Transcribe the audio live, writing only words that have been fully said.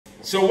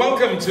So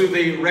welcome to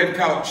the Red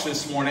Couch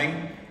this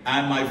morning,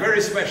 and my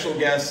very special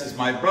guest is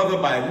my brother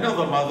by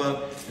another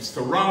mother,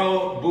 Mr.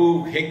 Ronald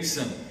Boo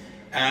Hinkson.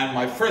 And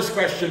my first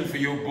question for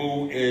you,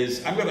 Boo,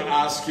 is I'm going to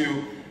ask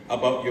you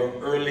about your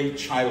early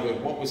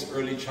childhood. What was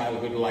early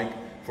childhood like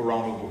for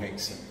Ronald Boo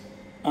Hinkson?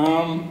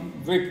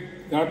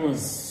 Vic, that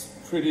was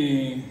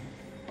pretty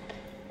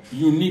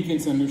unique in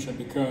St. Lucia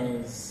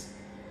because,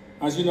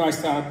 as you know, I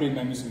started playing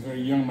my music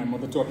very young. My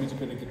mother taught me to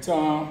play the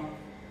guitar.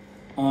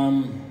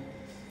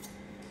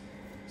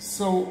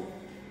 So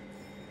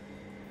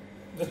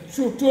the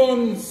true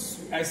tones,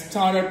 I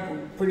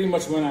started pretty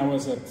much when I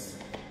was at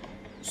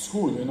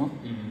school, you know.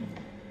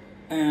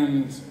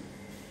 And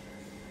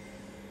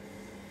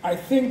I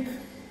think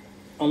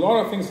a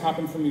lot of things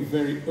happened for me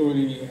very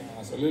early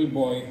as a little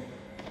boy,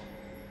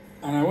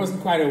 and I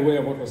wasn't quite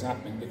aware of what was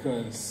happening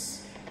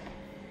because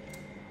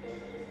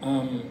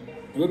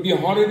it would be a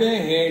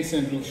holiday here in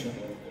St. Lucia,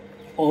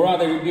 or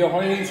rather it would be a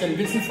holiday in St.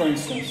 Vincent, for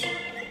instance,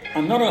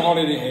 and not a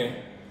holiday here.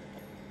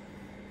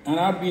 And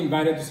I'd be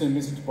invited to St.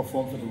 Vincent to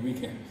perform for the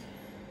weekend.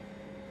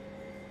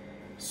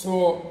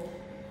 So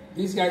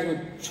these guys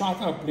would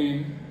charter a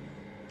plane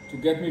to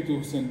get me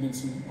to St.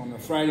 Vincent on a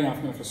Friday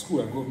afternoon after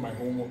school. I'd go with my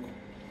homework.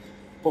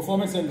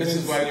 Perform in St. Vincent.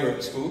 This is while you were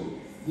at school?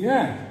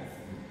 Yeah.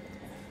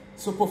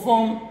 So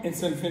perform in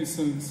St.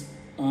 Vincent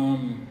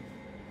on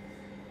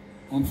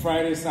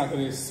Friday,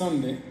 Saturday,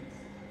 Sunday,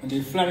 and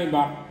they fly me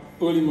back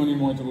early Monday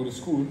morning to go to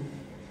school,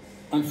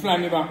 and fly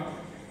me back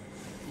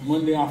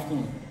Monday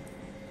afternoon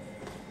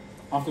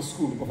after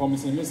school to perform in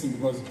St. Vincent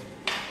because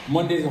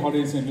Monday is a holiday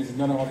in St. Vincent,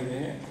 not a holiday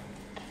here.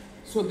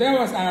 So there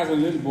was I as a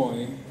little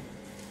boy,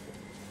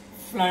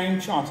 flying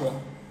charter,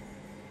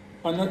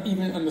 and not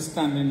even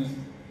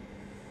understanding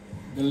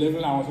the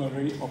level I was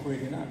already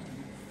operating at.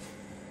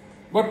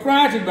 But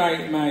prior to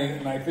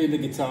my playing the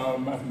guitar,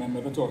 my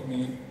mother taught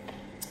me,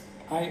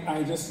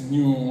 I just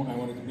knew I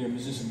wanted to be a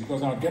musician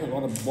because I would get a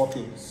lot of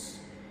bottles,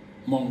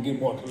 Monge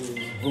bottles,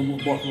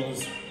 vermouth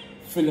bottles,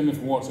 fill them with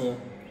water,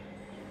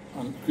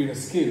 and create a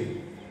scale,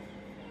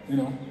 you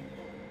know,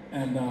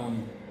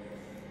 and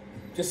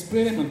just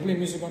play them and play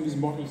music on these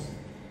bottles.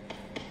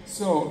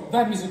 So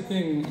that music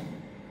thing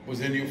was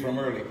in you from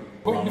early.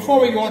 But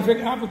before we go on, Vic,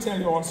 I have to tell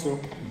you also,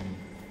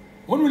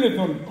 when we lived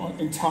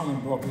in town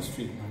on Broadway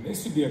Street, man, there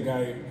used to be a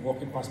guy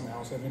walking past my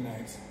house every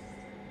night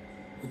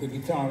with a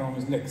guitar around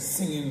his neck,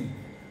 singing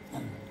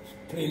and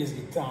playing his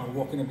guitar,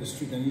 walking up the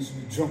street, and he used to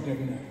be drunk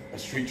every night. A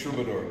street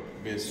troubadour,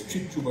 basically.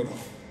 Street troubadour,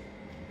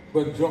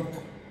 but drunk.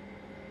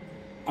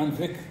 And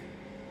Vic,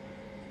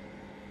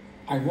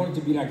 I wanted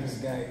to be like this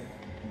guy.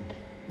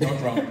 Not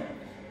drunk.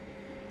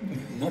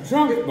 Not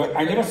drunk, but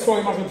I never saw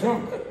him as a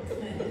drunk.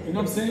 You know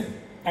what I'm saying?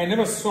 I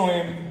never saw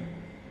him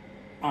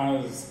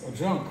as a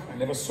drunk. I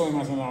never saw him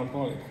as an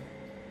alcoholic.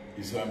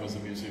 You saw him as a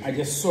musician? I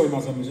just saw him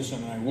as a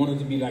musician, and I wanted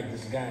to be like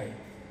this guy.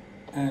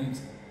 And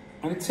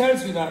it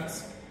tells you that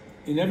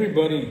in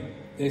everybody,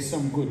 there's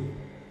some good.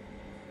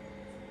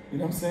 You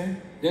know what I'm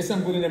saying? There's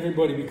some good in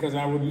everybody because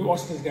I would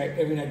watch this guy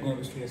every night going up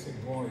the street. I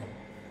said, boy,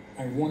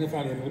 I wonder if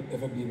I'll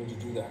ever be able to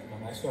do that, man.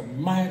 I used to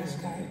admire this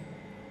guy.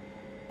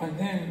 And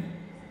then,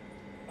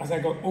 as I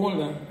got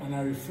older and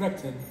I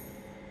reflected,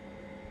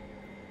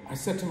 I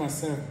said to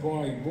myself,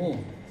 boy,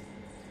 boom,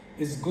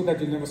 it's good that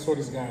you never saw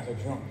this guy as a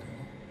drunk, you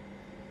know?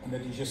 And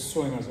that you just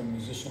saw him as a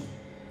musician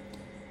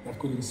that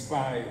could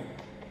inspire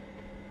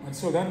you. And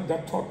so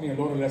that taught me a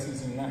lot of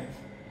lessons in life.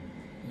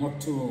 Not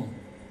to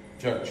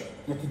judge.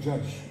 Not to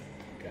judge.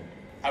 Okay.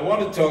 I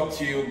want to talk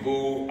to you,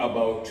 Boo,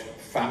 about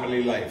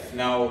family life.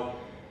 Now,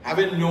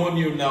 having known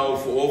you now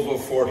for over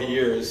 40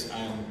 years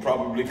and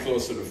probably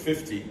closer to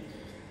 50,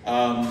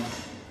 I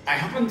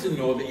happen to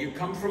know that you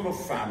come from a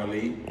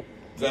family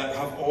that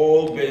have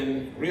all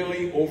been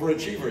really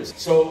overachievers.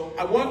 So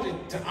I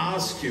wanted to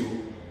ask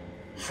you,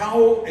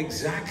 how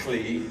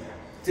exactly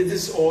did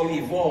this all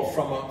evolve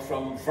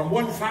from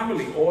one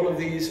family, all of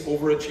these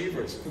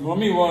overachievers?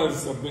 Mommy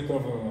was a bit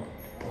of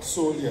a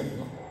soldier, you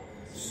know.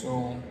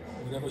 So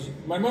whatever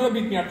my mother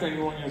beat me at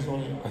 21 years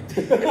old. You know?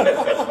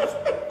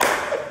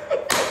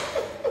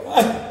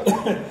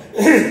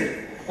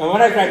 And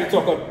when I tried to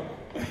talk up,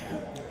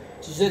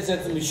 she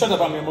said to me, shut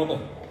up, I'm your mother.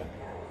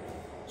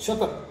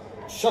 Shut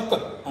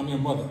up, I'm your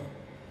mother.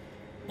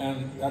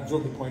 And that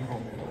drove the point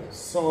home. You know?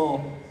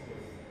 So,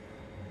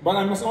 but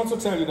I must also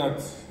tell you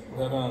that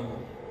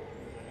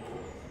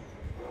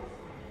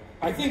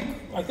I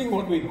think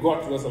what we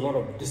got was a lot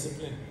of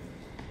discipline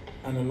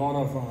and a lot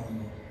of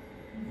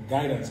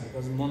guidance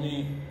because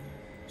Mommy,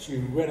 she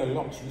read a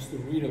lot. She used to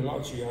read a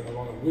lot. She had a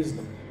lot of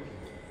wisdom.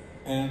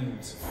 And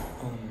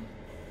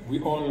we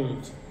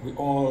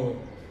all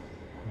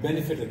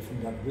benefited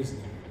from that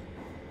wisdom,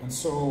 and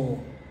so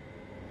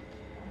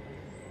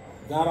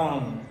that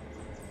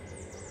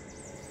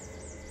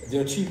the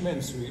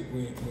achievements we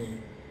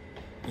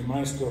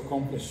managed to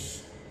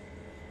accomplish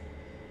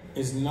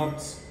is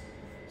not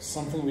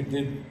something we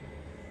did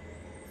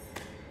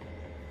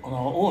on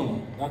our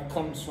own. That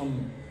comes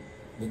from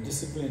the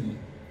discipline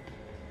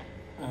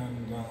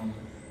and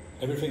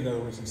everything that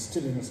was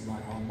instilled in us by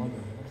our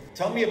mother.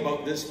 Tell me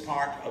about this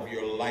part of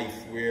your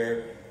life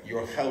where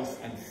your health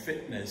and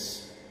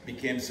fitness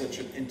became such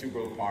an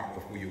integral part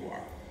of who you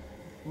are.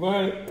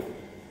 Well,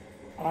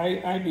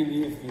 I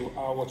believe you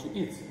are what you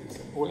eat. It's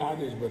an old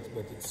adage, but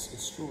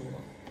it's true, you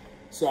know.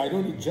 So I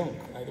don't eat junk.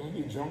 I don't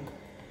eat junk.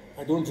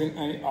 I don't drink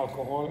any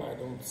alcohol. I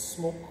don't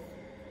smoke.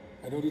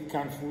 I don't eat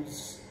canned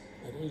foods.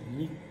 I don't eat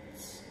meat.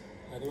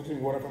 I don't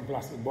drink water from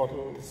plastic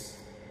bottles.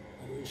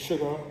 I don't eat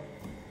sugar.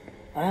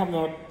 I have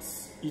not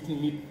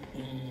eaten meat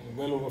in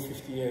well over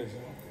 50 years, you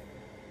know.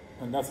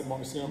 And that's about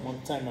the same amount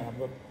of time I have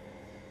not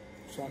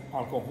drank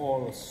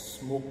alcohol or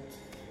smoked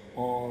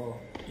or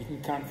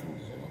eaten canned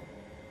foods, you know.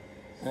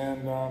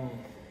 And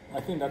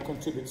I think that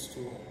contributes to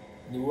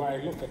the way I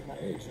look at my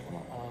age, you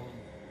know.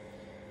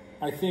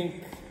 I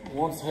think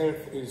one's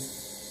health is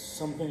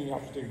something you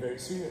have to take very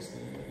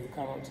seriously. You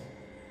know?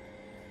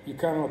 You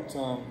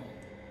cannot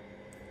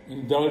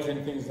indulge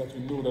in things that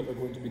you know that are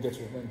going to be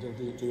detrimental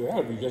to your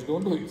health. You just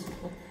don't do it.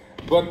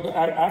 But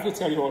I have to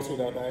tell you also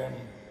that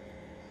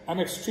I'm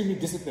extremely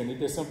disciplined. If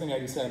there's something I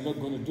decide I'm not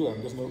going to do,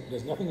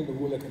 there's nothing in the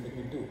world that can make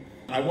me do.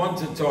 I want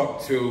to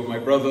talk to my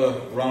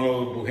brother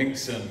Ronald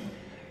Hinkson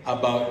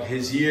about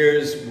his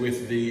years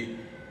with the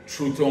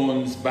True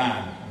Tones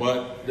band,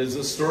 but there's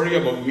a story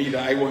about me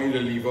that I want you to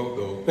leave out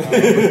though.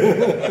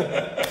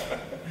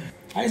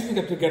 I used to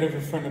get together with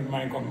a friend of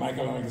mine called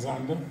Michael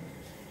Alexander,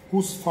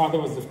 whose father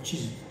was the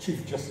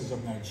Chief Justice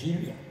of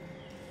Nigeria.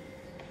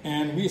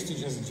 And we used to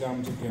just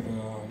jam together.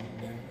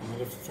 Then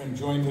another friend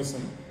joined us,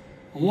 and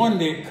one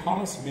day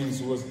Carlos Mins,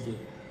 who was the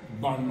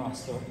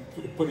bandmaster,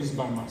 the police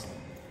bandmaster,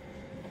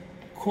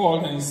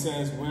 called and he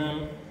says,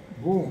 well,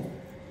 boom,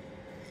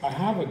 I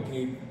have a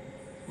gig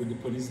with the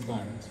police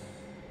band,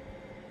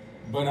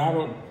 but I have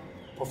a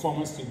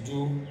performance to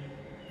do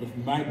with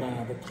my band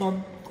at a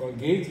club called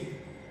Gaiety.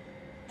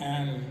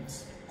 And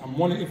I'm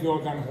wondering if you all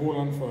can hold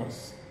on for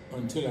us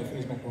until I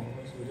finish my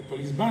performance with the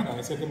police band. And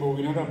I said to him, well,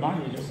 we're not a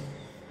band, we're just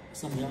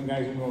some young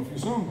guys who know a few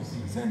songs.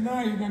 He said, no,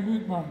 you can do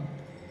it, man.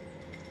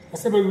 I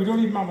said, but we don't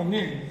even have a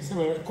name. He said,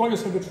 well, call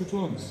yourself the True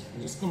Tones.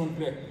 Just come and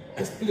play.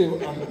 Just play.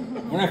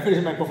 When I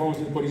finish my performance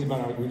with the police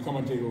band, we'll come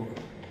and take over.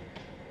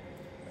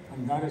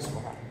 And that is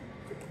what happened.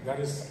 That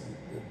is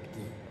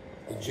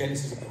the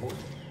genesis of the whole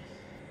thing.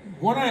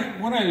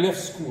 When I left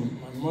school,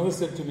 my mother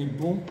said to me,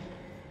 boom,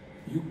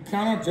 you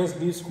cannot just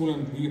leave school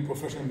and be a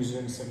professional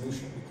musician in St.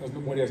 Lucia because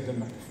nobody has done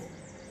that before.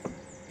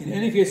 In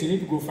any case, you need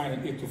to go find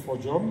an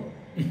 8-to-4 job.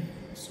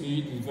 So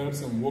you develop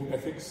some work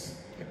ethics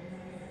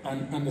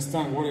and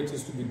understand what it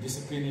is to be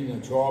disciplined in a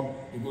job.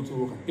 You go to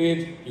work at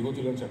 8, you go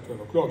to lunch at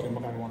 12 o'clock, you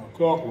come back at 1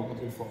 o'clock, work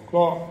until 4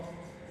 o'clock.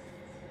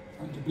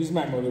 And to please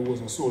my mother, who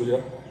was a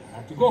soldier, I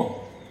had to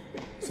go.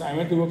 So I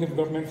went to work in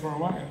government for a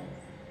while.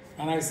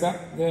 And I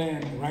sat there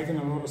and writing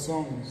a lot of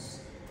songs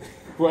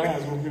while I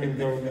was working in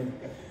government.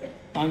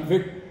 And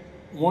Vic,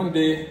 one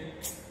day,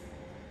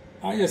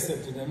 I just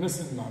said to them,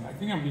 listen, man, I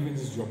think I'm leaving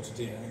this job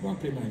today. I'm going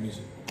to play my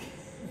music.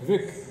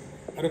 Vic,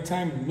 at the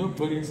time,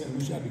 nobody in St.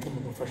 Lucia had become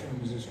a professional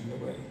musician,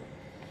 nobody.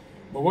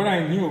 But what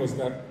I knew was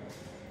that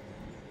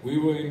we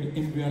were in the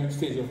embryonic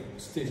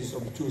stages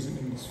of the tourism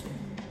industry.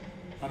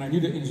 And I knew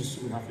the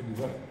industry would have to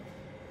develop.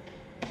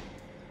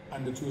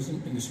 And the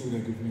tourism industry would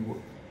have given me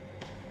work.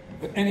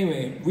 But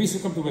anyway, we used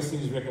to come to West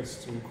Indies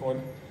Records to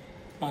record.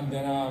 And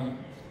then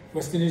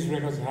West Indies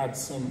Records had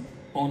some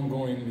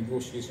ongoing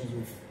negotiations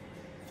with,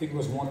 I think it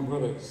was Warner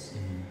Brothers.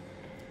 Mm-hmm.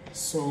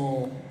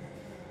 So,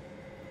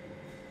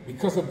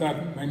 because of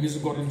that, my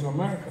music got into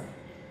America.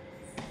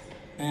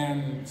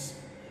 And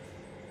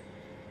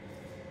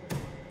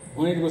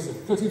when it was the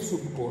 30th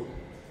Super Bowl,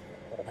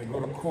 I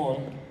got a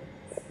call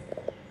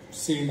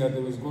saying that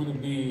there was going to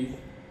be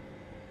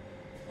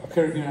a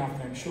Caribbean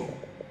halftime show.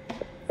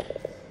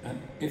 And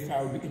if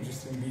I would be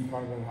interested in being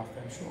part of that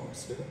halftime show, I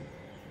said,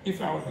 if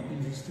I would be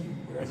interested,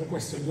 but that's a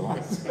question to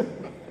ask.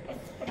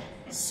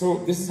 So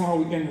this is how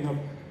we ended up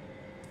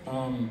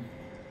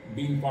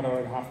being part of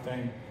that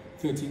halftime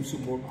 13th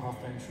Super Bowl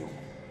halftime show.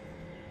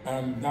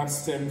 And that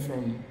stemmed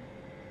from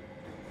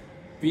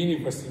being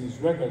in West Indies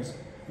Records,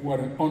 who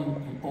had an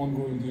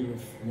ongoing deal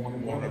with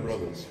Warner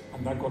Brothers.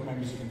 And that got my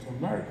music into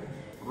America.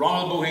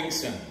 Ronald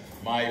Hinkson,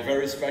 my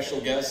very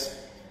special guest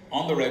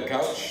on the Red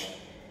Couch,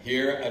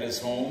 here at his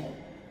home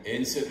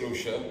in St.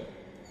 Lucia,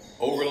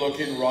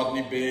 overlooking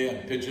Rodney Bay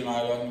and Pigeon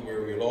Island,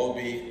 where we'll all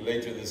be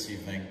later this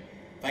evening.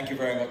 Thank you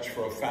very much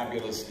for a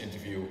fabulous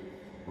interview,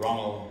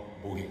 Ronald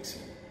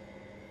Hinkson.